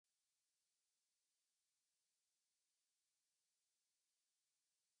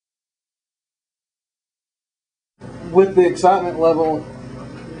with the excitement level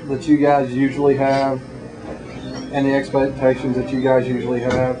that you guys usually have and the expectations that you guys usually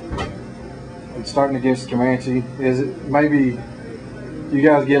have, and starting against Comanche, is it maybe you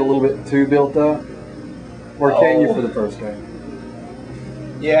guys get a little bit too built up, or can you for the first game?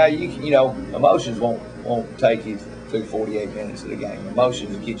 Yeah, you know, emotions won't take you through 48 minutes of the game.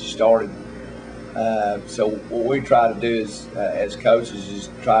 Emotions will get you started. So what we try to do is, as coaches, is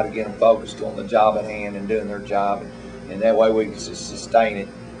try to get them focused on the job at hand and doing their job, and that way we can sustain it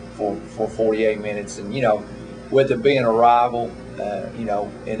for 48 minutes. And you know, with it being a rival, you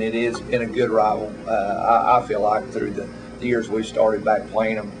know, and it has been a good rival. I feel like through the years we started back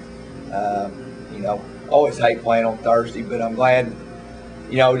playing them, you know, always hate playing on Thursday, but I'm glad.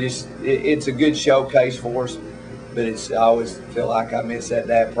 You know, it's a good showcase for us. But I always feel like I miss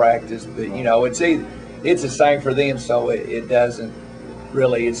that practice. But you know, it's the same for them, so it doesn't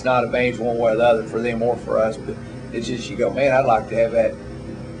really. It's not advantage one way or the other for them or for us. But it's just you go, man, I'd like to have that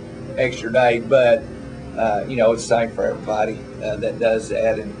extra day. But you know, it's the same for everybody that does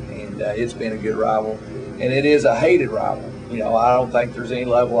that, and it's been a good rival, and it is a hated rival. You know, I don't think there's any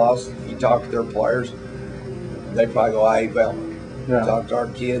love lost. If you talk to their players, they probably go, I hate Velma. Yeah. Talk to our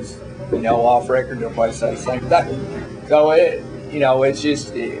kids. You know, off record, they'll probably say the same thing. So you know, it's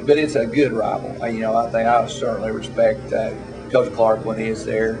just, but it's a good rival. You know, I think I certainly respect Coach Clark when he is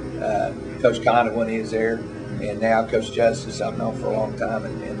there, Coach Condon when he is there, and now Coach Justice I've known for a long time,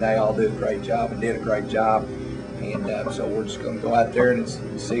 and they all do a great job and did a great job. And so we're just going to go out there and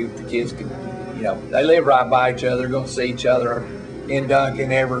see if the kids can, you know, they live right by each other. They're going to see each other in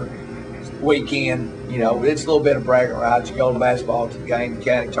Duncan every weekend. You know, it's a little bit of bragging rights. You go to basketball, to the game, the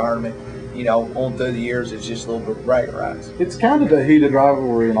county tournament. You know, on through the years, it's just a little bit of bragging rights. It's kind of a heated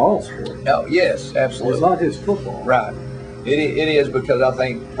rivalry in all sports. Oh, yes, absolutely. It's not just football. Right. It is, because I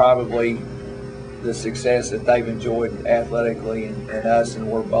think probably the success that they've enjoyed athletically and us, and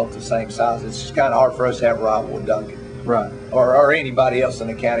we're both the same size, it's just kind of hard for us to have a rival with Duncan. Right. Or anybody else in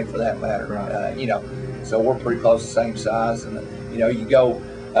the county for that matter. Right. You know, so we're pretty close to the same size. And, you know, you go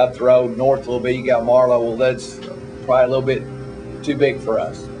up the road north a little bit, you got Marlow. Well, that's probably a little bit too big for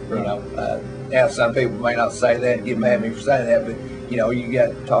us. Right. You know, now some people may not say that and get mad at me for saying that, but, you know, you got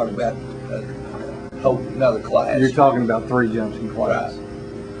to talk about another class. You're talking about 3 jumps in class. Right.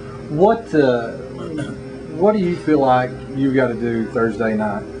 What do you feel like you got to do Thursday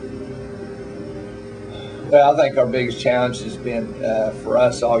night? Well, I think our biggest challenge has been for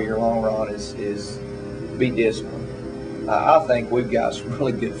us all year long, Ron, is be disciplined. I think we've got some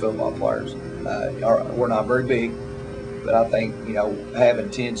really good football players. We're not very big, but I think, you know, having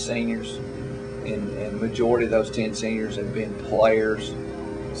 10 seniors, and the majority of those 10 seniors have been players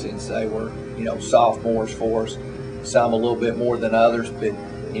since they were, you know, sophomores for us. Some a little bit more than others, but,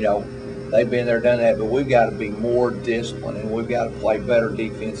 you know, they've been there, done that. But we've got to be more disciplined, and we've got to play better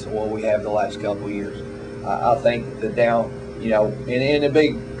defense than what we have the last couple of years. I think the down, you know, and the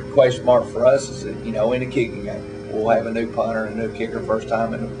big question mark for us is that, you know, in the kicking game, we'll have a new punter and a new kicker first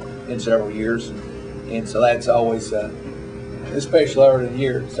time in several years, and so that's always, especially early in the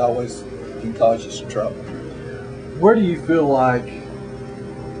year, it's always can cause you some trouble. Where do you feel like,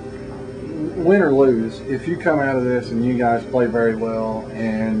 win or lose, if you come out of this and you guys play very well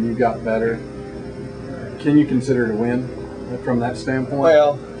and you got better, can you consider it a win from that standpoint?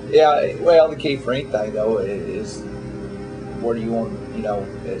 Well, yeah. Well, the key for anything though is where do you want, you know,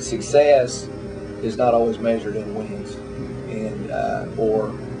 success is not always measured in wins and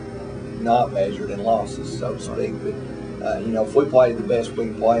or not measured in losses, so to speak. But you know, if we play the best we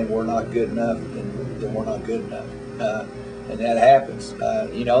can play and we're not good enough, then we're not good enough. And that happens.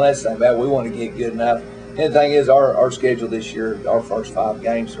 You know, that's the thing about it. We want to get good enough. And the thing is, our schedule this year, our first 5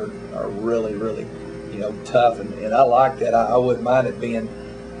 games are really, really, you know, tough. And I like that. I wouldn't mind it being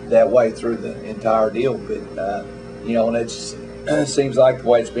that way through the entire deal. But, you know, and it seems like the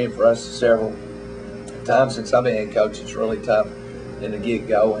way it's been for us several times since I've been head coach, it's really tough in the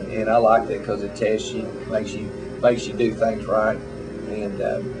get-go. And I like that because it tests you, makes you do things right. And,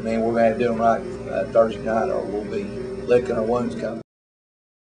 man, we're going to do them right Thursday night, or we'll be licking our wounds coming.